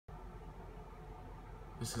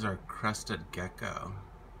This is our Crested Gecko.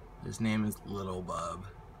 His name is Lil Bub.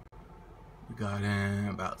 We got him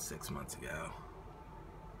about 6 months ago.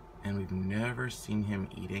 And we've never seen him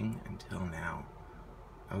eating until now.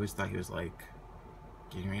 I always thought he was like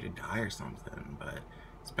getting ready to die or something, but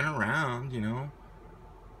it's been around, you know.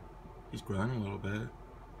 He's grown a little bit.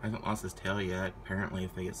 Hasn't lost his tail yet. Apparently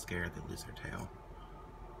if they get scared, they lose their tail.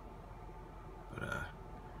 But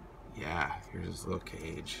yeah, here's his little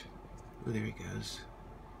cage. Oh, there he goes.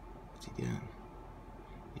 What's he doing?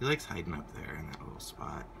 He likes hiding up there in that little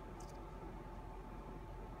spot.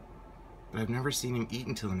 But I've never seen him eat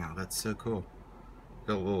until now. That's so cool.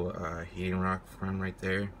 Got a little heating rock for him right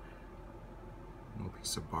there. A little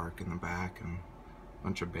piece of bark in the back and a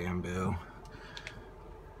bunch of bamboo.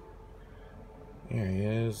 There he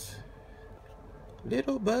is.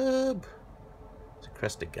 Lil Bub. It's a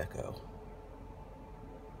Crested Gecko.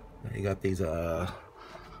 You got these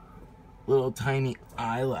little tiny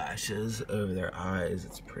eyelashes over their eyes.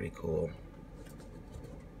 It's pretty cool.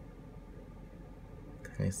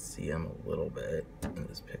 Kind of see him a little bit in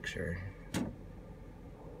this picture.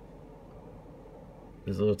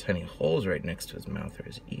 There's little tiny holes right next to his mouth or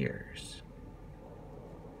his ears.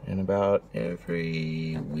 And about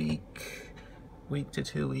every week to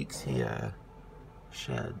 2 weeks, he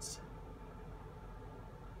sheds.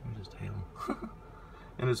 There's his tail.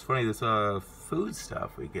 And it's funny, this food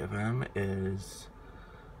stuff we give him is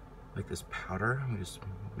like this powder. We just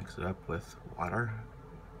mix it up with water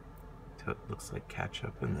till it looks like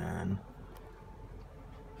ketchup and then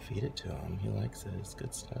feed it to him. He likes it. It's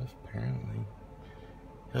good stuff, apparently.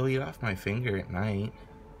 He'll eat off my finger at night.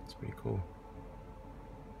 It's pretty cool.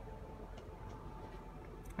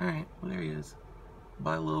 Alright, well there he is.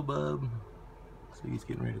 Bye, Lil Bub. So he's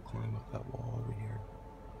getting ready to climb up that wall over here.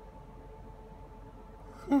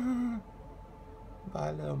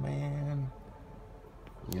 Bye, little man.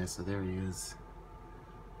 Yeah, so there he is.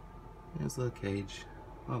 His little cage.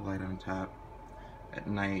 A little light on top. At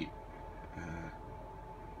night,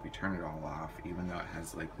 we turn it all off, even though it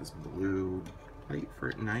has like this blue light for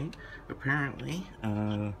at night. Apparently,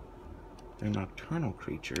 they're nocturnal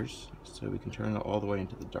creatures, so we can turn it all the way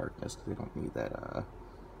into the darkness because they don't need that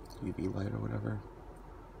UV light or whatever.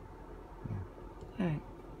 Yeah. Alright,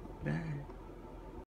 bye.